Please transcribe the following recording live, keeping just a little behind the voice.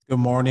Good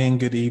morning,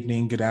 good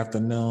evening, good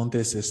afternoon.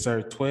 This is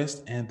Sir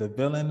Twist and the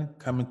Villain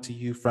coming to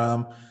you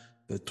from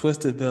the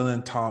Twisted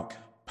Villain Talk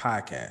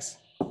podcast.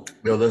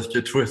 Yo, let's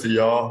get twisted,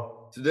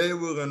 y'all. Today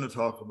we're going to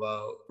talk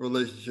about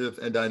relationships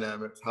and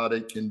dynamics, how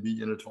they can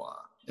be intertwined,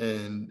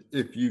 and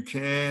if you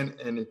can,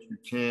 and if you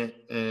can't,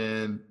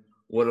 and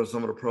what are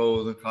some of the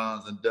pros and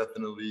cons, and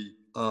definitely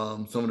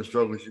some of the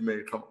struggles you may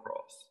come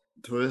across.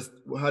 Twist,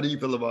 how do you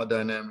feel about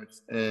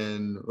dynamics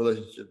and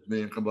relationships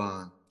being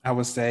combined? I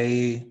would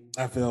say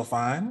I feel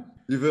fine.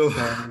 You feel?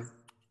 Because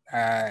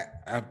I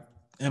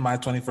in my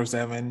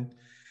 24/7,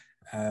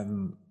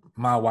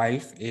 my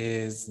wife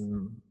is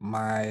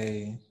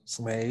my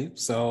slave,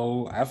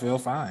 so I feel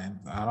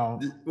fine. I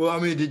don't. Well, I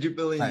mean, did you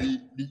feel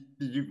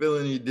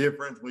any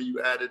difference when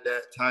you added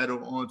that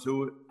title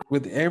onto it?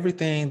 With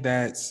everything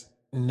that's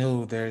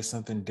new, there's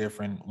something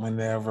different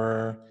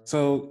whenever.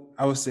 So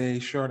I would say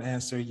short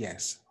answer,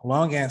 yes.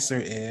 Long answer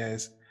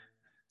is,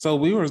 so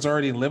we was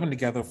already living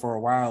together for a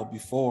while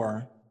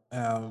before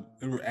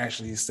we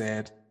actually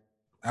said,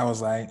 I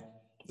was like,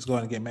 let's go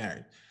ahead and get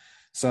married.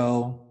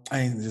 So I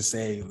didn't just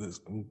say,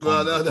 No.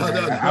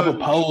 I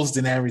proposed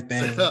and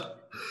everything. Twist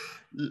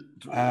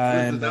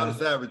is not a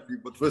savage,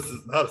 people. Twist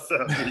is not a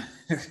savage.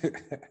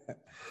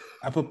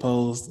 I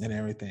proposed and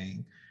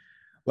everything.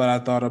 What I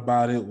thought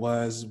about it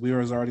was we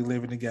were already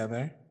living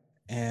together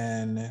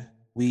and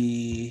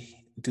we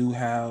do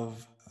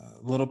have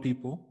little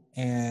people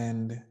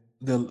and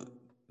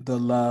the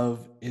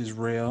love is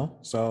real.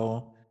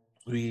 So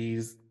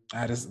I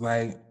just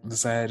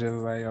decided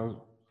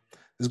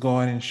let's go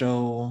ahead and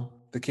show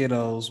the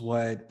kiddos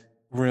what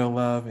real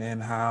love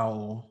and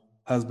how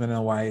husband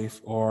and wife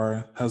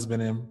or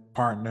husband and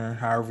partner,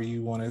 however they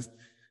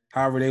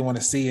want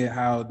to see it,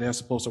 how they're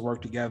supposed to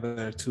work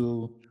together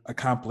to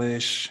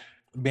accomplish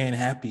being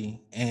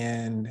happy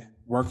and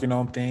working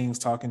on things,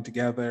 talking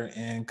together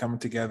and coming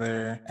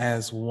together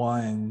as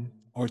one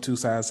or two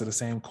sides of the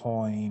same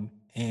coin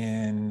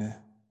and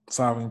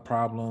solving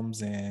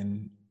problems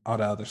and all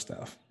the other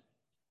stuff.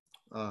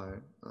 All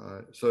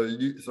right. So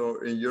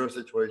in your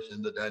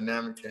situation, the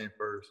dynamic came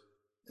first,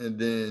 and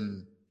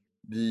then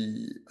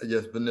I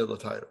guess vanilla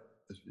title,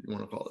 if you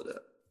want to call it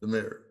that, the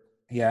marriage.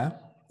 Yeah.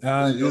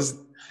 It's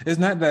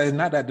not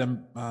that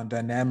the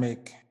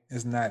dynamic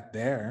is not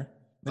there.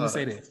 Let me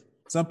say this.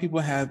 Some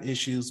people have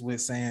issues with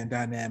saying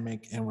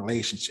dynamic and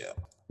relationship.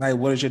 Like,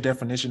 what is your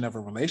definition of a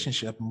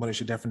relationship and what is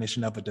your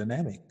definition of a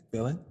dynamic,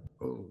 Billy?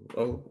 Oh,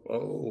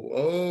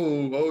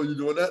 you're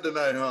doing that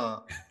tonight,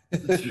 huh?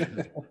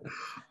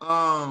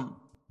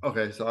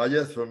 Okay, so I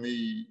guess for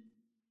me,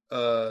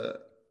 a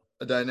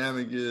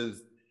dynamic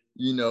is,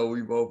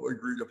 we both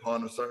agreed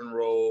upon a certain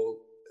role,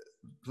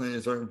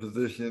 playing certain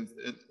positions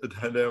in a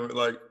dynamic.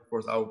 Like, of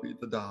course, I would be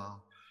the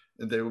dom,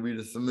 and they would be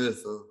the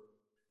submissive,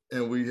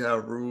 and we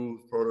have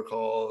rules,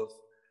 protocols,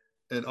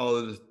 and all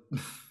of this.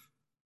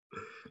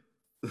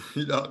 Both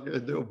y'all looking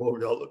at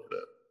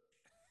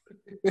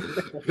me.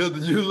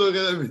 Because you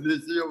looking at me,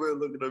 this year we're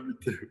looking at me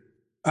too.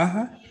 For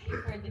a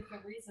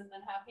different reason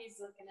than how he's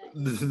looking at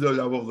you. No,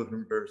 y'all both looking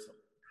embarrassing.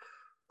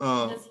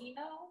 Does he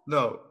know?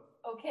 No.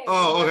 Okay.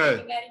 Oh,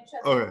 okay.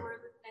 Okay.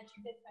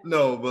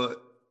 No,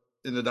 but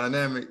in the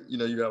dynamic,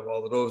 you have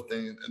all of those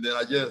things, and then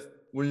I guess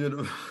when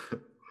you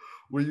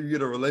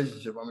get a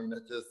relationship, I mean,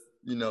 that's just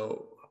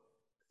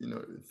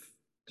it's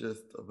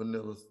just a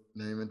vanilla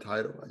name and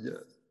title, I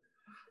guess.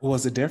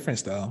 What's the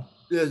difference, though?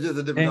 Yeah, it's just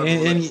a different.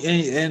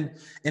 And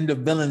in the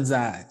villain's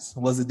eyes,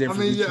 what's the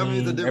difference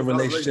between a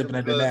relationship and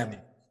a dynamic?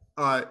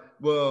 All right,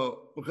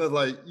 well, because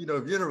if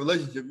you're in a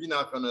relationship, you're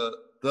not gonna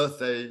thus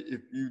say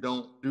if you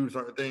don't do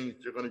certain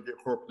things, you're gonna get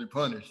corporally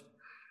punished.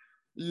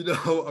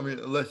 I mean,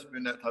 unless you're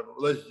in that type of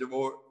relationship,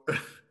 or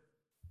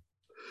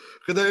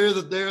because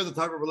there is a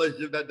type of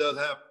relationship that does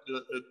happen,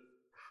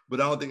 but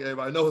I don't think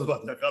everybody knows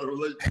about that kind of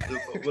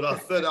relationship. So when I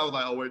said, I was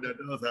like, oh wait, that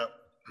does happen.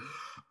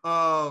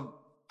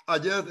 I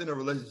guess in a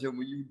relationship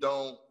when you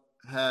don't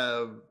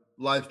have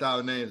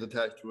lifestyle names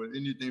attached to it,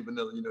 anything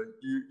vanilla,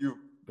 you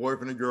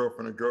boyfriend and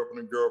girlfriend,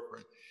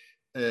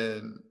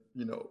 and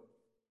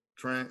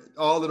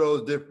all of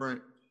those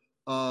different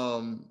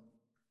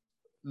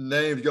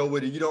names go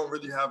with it. You don't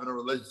really have in a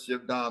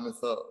relationship dom and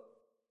sub.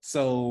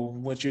 So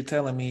what you're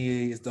telling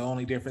me is the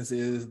only difference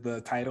is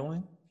the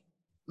titling?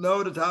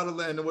 No, the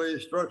title and the way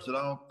it's structured.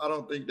 I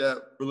don't think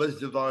that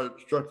relationships are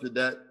structured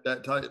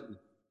that tightly.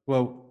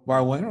 Well,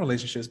 why wouldn't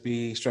relationships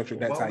be structured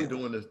that tightly? Why are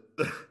we doing this?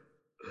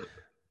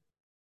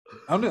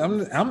 I'm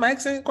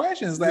asking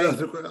questions like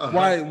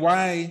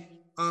why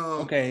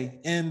okay,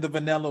 in the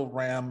vanilla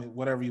realm,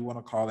 whatever you want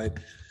to call it,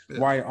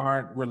 why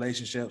aren't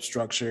relationships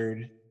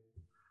structured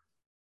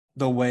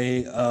the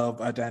way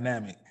of a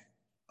dynamic?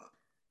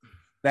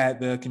 That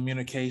the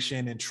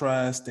communication and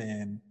trust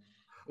and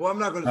I'm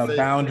not going to say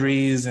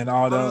boundaries and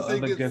all the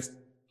other good.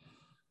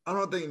 I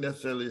don't think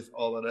necessarily it's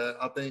all of that.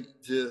 I think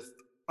there's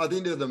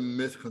a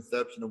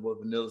misconception of what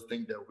vanillas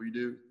think that we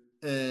do,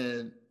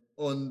 and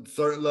on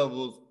certain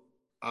levels,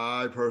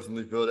 I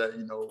personally feel that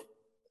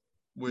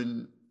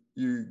when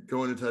you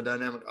go into a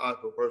dynamic, I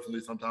feel personally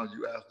sometimes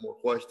you ask more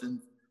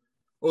questions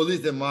or at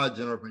least in my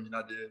general opinion,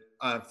 I did.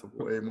 I asked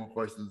way more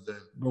questions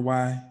than. But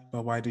why?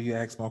 But why do you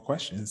ask more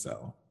questions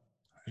though?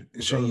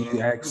 Because,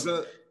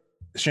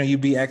 Shouldn't you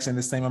be asking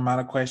the same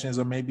amount of questions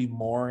or maybe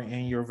more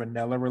in your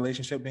vanilla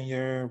relationship than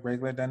your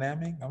regular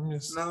dynamic? I'm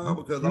just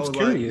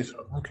curious.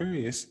 I'm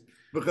curious.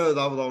 Because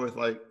I was always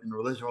like in a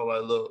relationship, I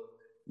was like, look,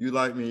 you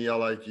like me, I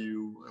like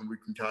you, and we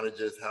can kind of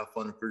just have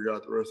fun and figure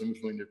out the rest in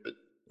between.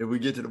 If we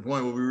get to the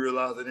point where we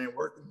realize it ain't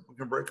working, we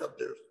can break up.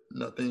 There's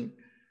nothing.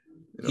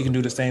 You can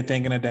do the same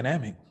thing in a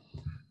dynamic.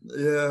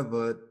 Yeah,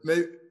 but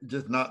maybe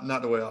just not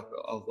the way I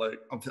felt. I was like,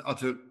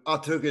 I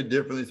took it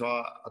differently, so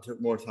I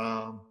took more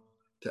time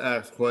to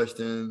ask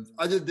questions.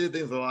 I just did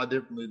things a lot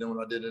differently than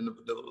what I did in the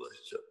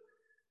relationship.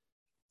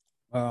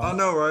 I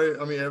know, right?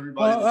 I mean,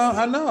 everybody. Well,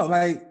 I know.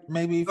 Like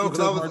maybe if you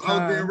took more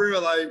time, I was being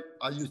real. Like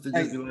I used to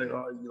just be like,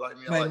 "Oh, you like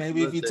me?" Like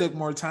maybe if you took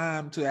more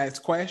time to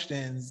ask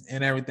questions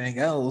and everything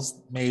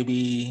else,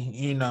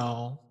 maybe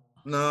No,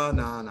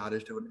 they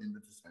still would have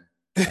ended the same.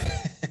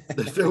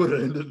 They still would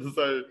have ended the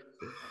same.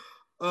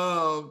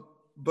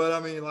 But I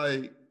mean,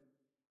 like,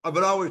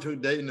 but I always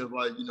took dating as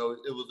like,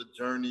 it was a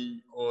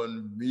journey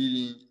on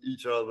meeting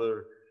each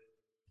other,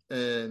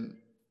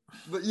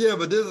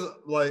 but this is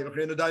like,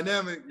 okay, in the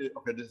dynamic,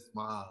 okay, this is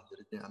my eyes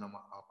again. I'm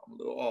a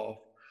little off,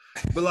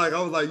 but like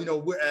I was like,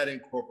 we're adding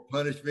corporal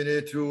punishment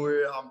into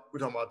it. We're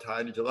talking about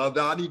tying each other up.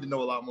 I need to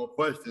know a lot more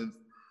questions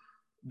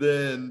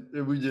than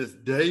if we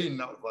just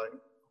dating. I was like,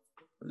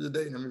 I'm just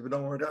dating. I mean, if it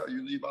don't work out,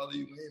 you leave, I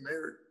leave. We ain't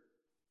married.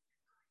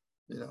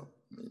 I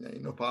mean,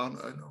 ain't no harm,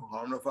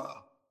 no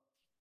foul.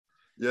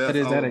 Yeah, but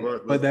is that a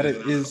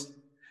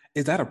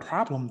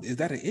problem? Is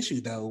that an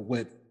issue though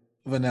with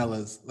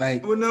vanillas?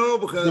 Like, well, no,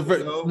 because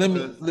let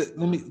me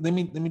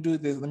do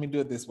this. Let me do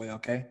it this way,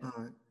 okay? All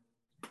right.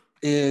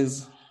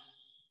 Is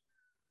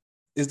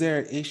there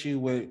an issue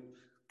with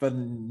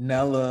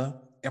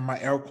vanilla, in my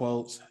air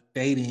quotes,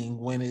 dating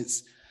when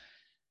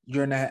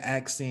you're not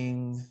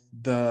asking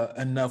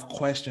enough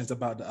questions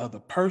about the other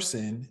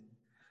person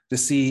to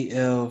see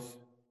if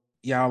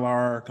y'all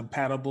are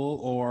compatible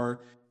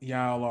or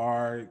y'all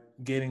are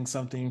getting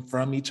something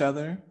from each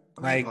other?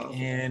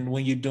 And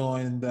when you're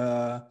doing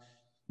the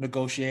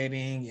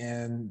negotiating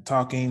and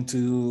talking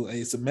to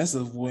a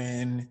submissive,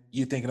 when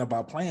you're thinking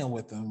about playing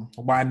with them,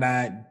 why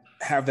not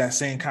have that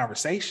same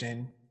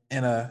conversation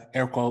in a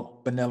air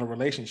quote vanilla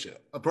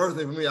relationship?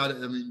 Personally, for me, I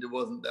mean, there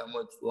wasn't that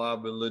much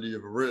liability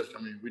of a risk.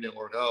 I mean, we didn't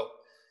work out.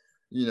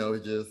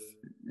 It just,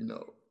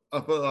 I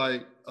felt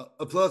like,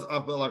 plus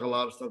I felt like a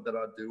lot of stuff that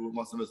I do with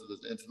my submissive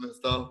is intimate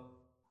stuff.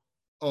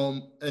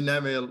 And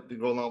that may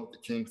go along with the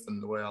kinks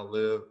and the way I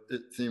live.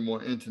 It seemed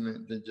more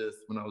intimate than just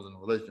when I was in a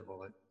relationship. I was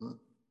like, huh?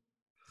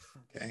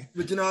 Okay.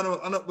 But I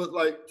know, but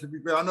like, to be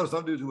fair, I know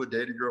some dudes who would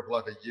date a girl for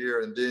like a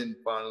year and then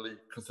finally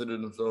consider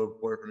themselves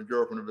boyfriend and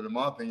girlfriend. But in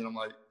my opinion, I'm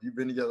like, you've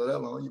been together that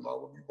long, you might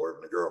well be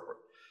boyfriend and girlfriend.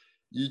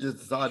 You just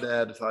decide to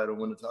add the title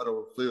when the title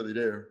was clearly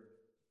there.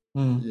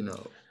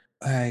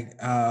 Like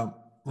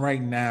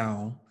right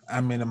now,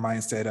 I'm in a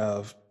mindset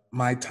of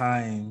my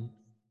time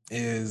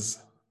is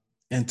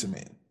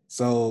intimate.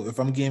 So if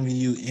I'm giving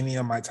you any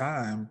of my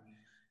time,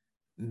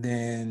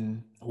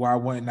 then why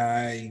wouldn't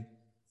I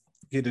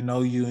get to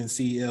know you and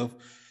see if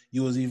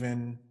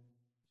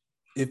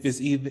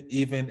it's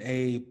even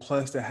a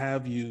plus to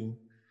have you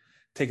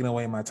taking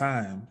away my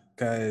time?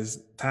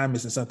 Because time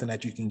isn't something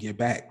that you can get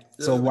back.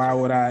 Yeah, so why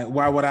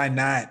would I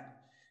not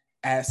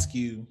ask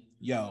you,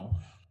 yo,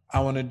 I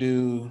want to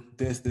do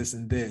this,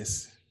 and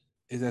this.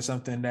 Is that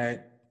something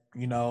that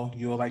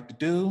you'll like to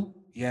do?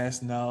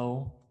 Yes,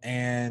 no.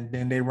 And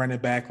then they run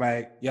it back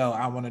like, yo,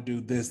 I want to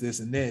do this,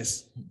 and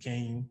this.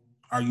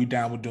 Are you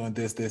down with doing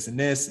this, and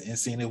this, and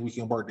seeing if we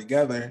can work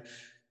together?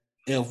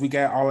 If we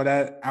got all of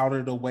that out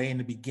of the way in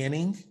the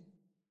beginning,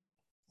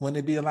 wouldn't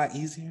it be a lot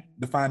easier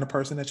to find the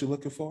person that you're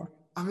looking for?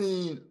 I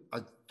mean,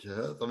 I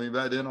guess. I mean,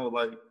 back then I was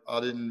like, I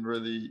didn't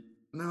really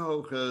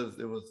know, because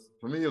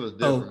for me, it was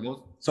different.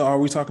 So are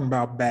we talking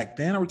about back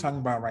then, or are we talking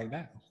about right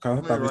now? Because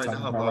I thought we were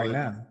talking about right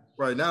now.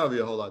 Right now it'd be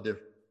a whole lot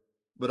different.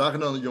 But I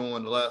can only go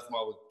on the last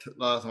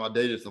time I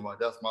dated somebody.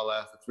 That's my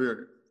last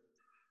experience.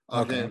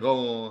 I can't go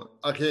on.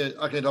 I can't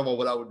talk about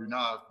what I would do now.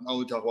 I can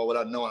only talk about what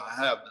I know and I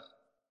have done.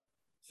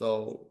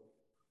 So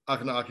I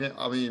can't.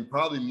 I mean,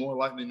 probably more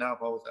likely now,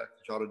 if I was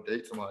actually trying to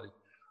date somebody,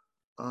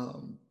 I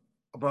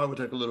probably would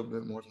take a little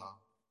bit more time.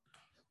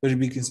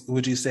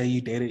 Would you say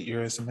you dated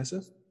your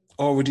submissive,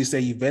 or would you say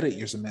you vetted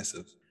your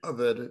submissive? I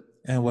vetted.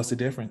 And what's the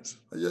difference?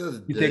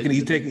 You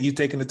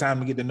taking the time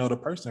to get to know the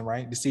person,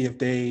 right? To see if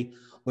they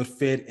would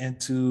fit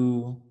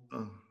into.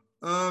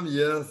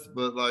 Yes,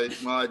 but like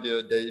my idea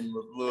of dating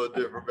was a little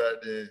different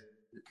back then.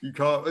 You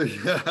call me,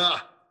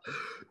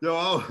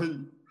 yo,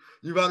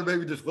 you about to make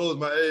me disclose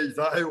my age,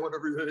 so I didn't want to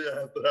really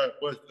answer that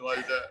question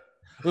like that.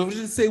 But we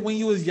just say when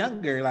you was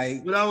younger,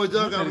 like when I was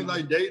younger, I mean,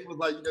 like dating was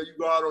like, you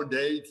go out on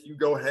dates, you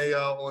go hang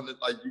out on it,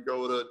 like you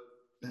go to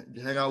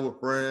hang out with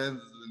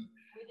friends, and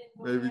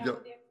maybe go.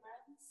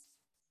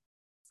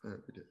 We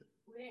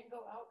didn't go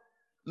out.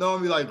 No, I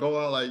mean like go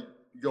out, like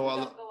go out.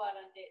 We don't go out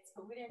on dates,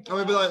 but we didn't.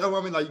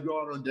 Like you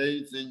go out on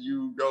dates and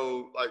you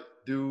go like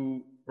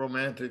do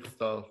romantic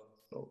stuff.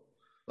 So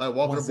like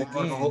walking Once the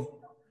board, again,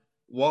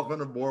 walk on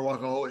the board, walk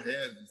on hold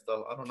hands and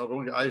stuff. I don't know,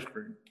 go get ice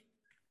cream.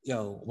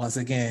 once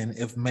again,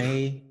 if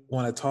May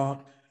want to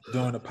talk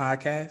during the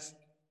podcast,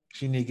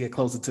 she need to get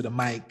closer to the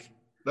mic.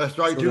 That's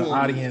right, too.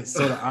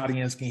 So the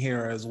audience can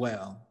hear her as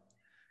well.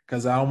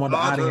 Because I don't want the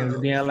audience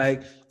being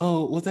like,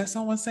 "Oh, was that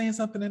someone saying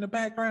something in the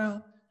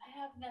background?" I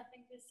have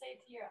nothing to say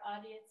to your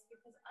audience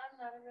because I'm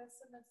not a real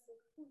submissive.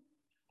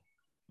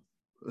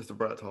 It's the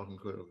brat talking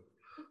clearly.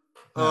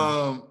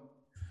 Hmm.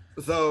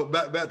 So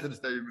back to the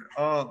statement.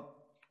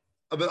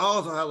 But I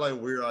also had like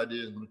weird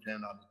ideas when it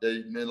came down to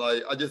dating, and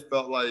like I just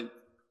felt like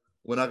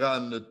when I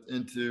got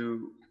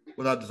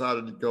when I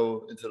decided to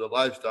go into the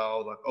lifestyle, I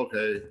was like,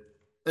 okay.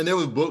 And there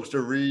was books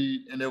to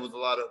read, and there was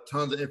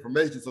tons of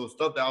information. So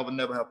stuff that I would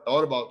never have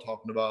thought about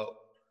talking about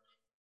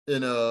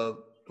in a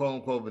quote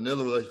unquote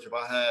vanilla relationship.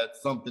 I had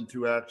something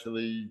to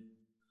actually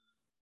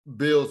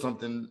build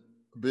an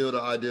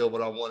idea of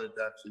what I wanted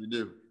to actually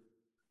do.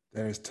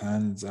 There's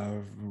tons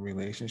of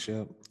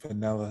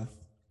vanilla,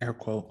 air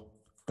quote,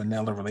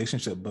 vanilla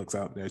relationship books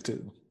out there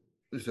too.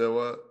 You said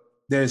what?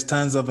 There's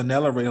tons of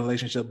vanilla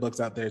relationship books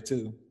out there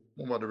too.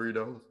 I'm about to read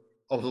those.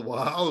 I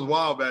was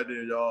wild back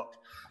then, y'all.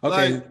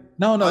 Okay. Like,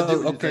 No.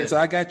 Okay. So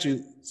I got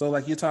you. So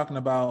like you're talking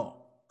about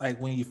like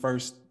when you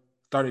first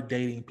started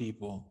dating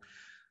people,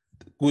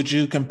 would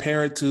you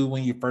compare it to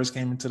when you first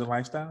came into the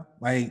lifestyle?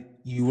 Like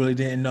you really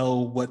didn't know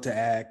what to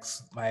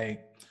ask,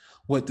 like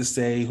what to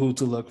say, who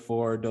to look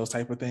for, those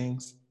type of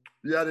things?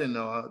 Yeah, I didn't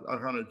know. I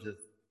kind of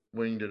just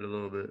winged it a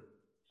little bit.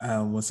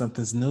 When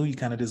something's new, you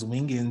kind of just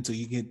wing it until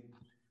you get,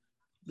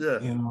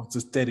 to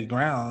steady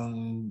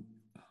ground.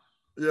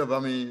 Yeah, but I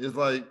mean, it's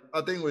like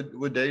I think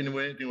with dating,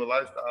 with anything with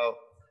lifestyle,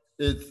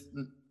 it's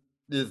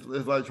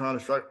like trying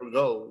to strike for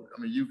gold.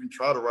 I mean, you can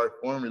try the right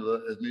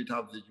formula as many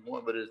times as you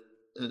want, but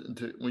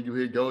when you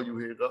hit gold, you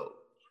hit gold.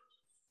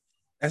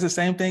 That's the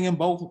same thing in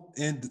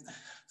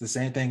the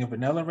same thing in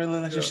vanilla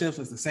relationships.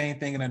 Yeah. It's the same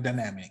thing in a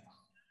dynamic.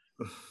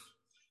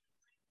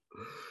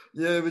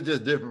 Yeah, it was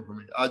just different for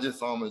me. I just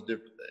saw them as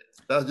different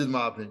things. That's just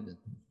my opinion.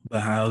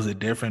 But how is it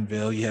different,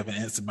 Bill? You haven't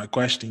answered my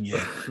question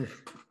yet.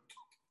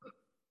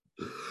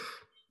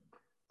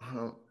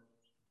 How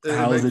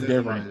is it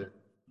different?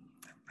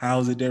 How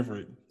is it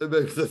different? It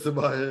makes sense in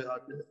my head.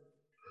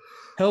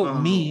 Help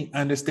me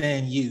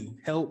understand you.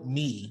 Help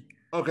me.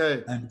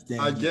 Okay.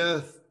 Understand I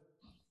guess.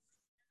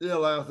 Yeah,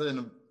 like I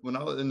said, when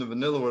I was in the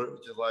vanilla world, it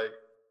was just like,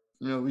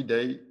 we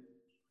date.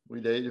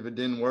 If it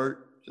didn't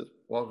work, just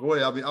walk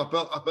away. I mean, I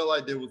felt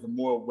like there was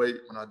more weight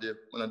when I did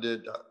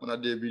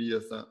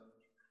BDSM.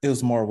 It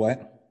was more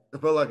what?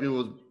 It felt like it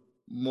was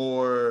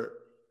more.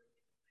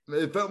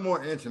 It felt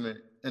more intimate,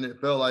 and it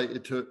felt like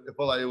it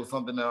was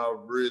something that I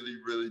really,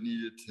 really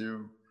needed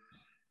to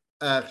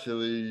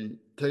actually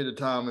take the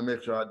time and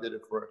make sure I did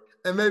it correct.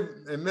 And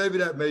maybe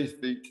that may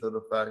speak to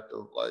the fact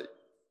of like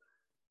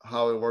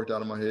how it worked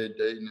out in my head,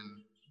 dating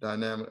and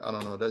dynamic. I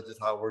don't know. That's just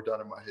how it worked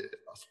out in my head.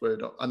 I swear it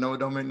don't. I know it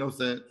don't make no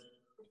sense.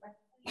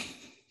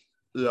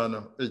 Yeah, I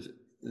know. It's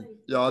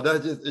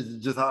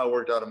just how it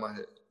worked out in my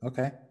head.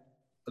 Okay.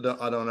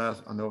 I don't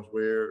ask. I know it's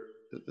weird.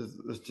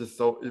 It's just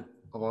so.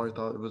 I've always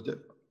thought it was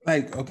different.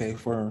 Like, okay,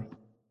 for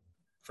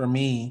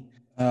me,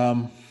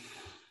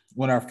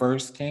 when I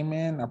first came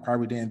in, I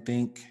probably didn't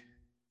think.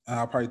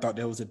 I probably thought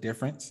there was a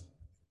difference,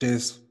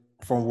 just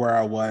from where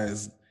I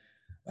was.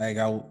 Like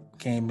I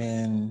came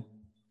in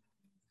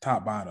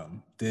top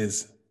bottom.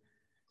 There's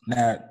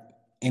not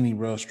any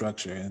real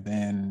structure. And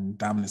then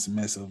dominant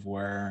submissive,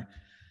 where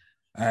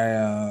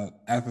I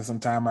after some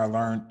time I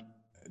learned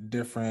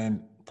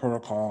different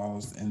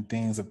protocols and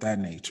things of that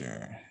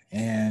nature.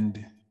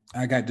 And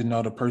I got to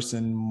know the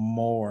person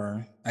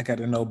more. I got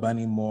to know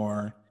Bunny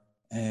more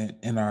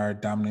in our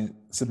dominant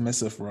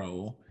submissive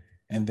role.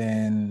 And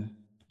then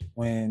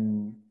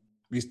when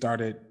we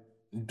started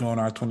doing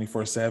our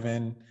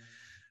 24/7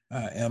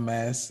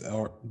 MS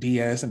or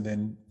DS and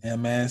then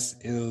MS,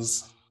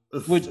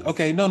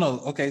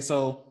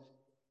 so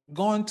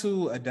going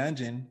to a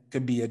dungeon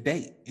could be a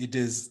date. It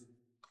is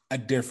a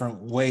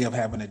different way of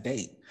having a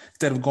date.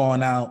 Instead of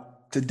going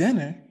out to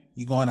dinner,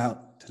 you're going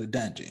out to the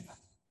dungeon.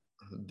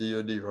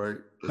 DOD, right?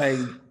 Like,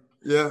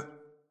 yeah.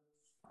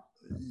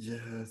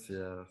 Yes.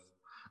 You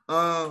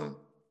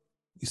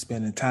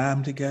spending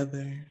time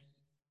together.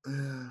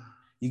 Yeah.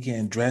 You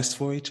getting dressed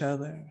for each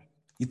other.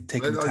 You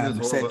taking the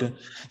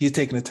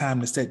time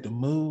to set the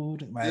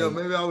mood. Like, yeah,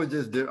 maybe I was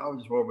just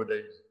horrible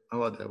dating.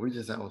 How about that? We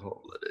just sound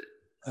horrible at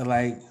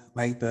dating.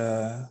 Like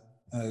the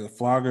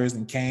floggers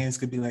and canes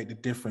could be like the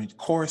different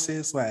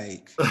courses,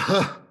 like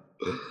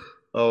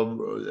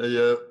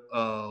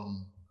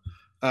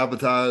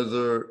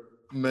appetizer,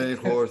 main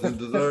course, and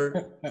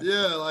dessert.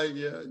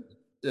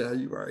 Yeah,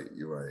 you're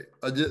right.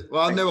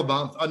 I never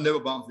bounced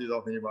these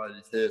off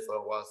anybody's head, so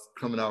I was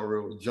coming out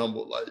real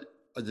jumbled. Like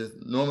I just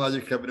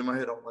kept it in my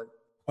head. I'm like,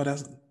 well,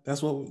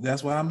 that's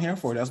what I'm here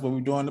for. That's what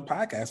we're doing the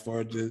podcast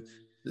for. Just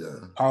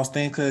pause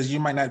things, because you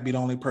might not be the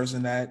only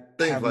person that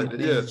things like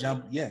that.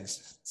 Jump.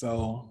 Yes.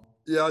 So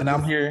yeah,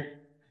 I'm here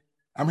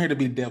to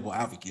be the devil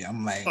advocate.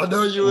 I'm like, I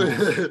know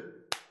you.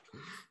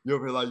 You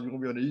ever like you're gonna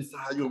be on the east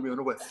side, you're gonna be on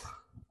the west side.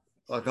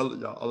 Like I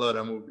love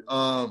that movie.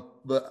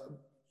 But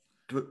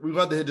we're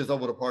going to hit this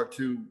over to part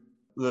 2.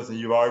 Listen,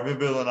 you've already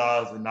been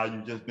villainized, and now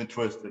you've just been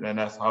twisted, and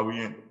that's how we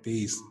end it.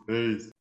 Peace. Peace.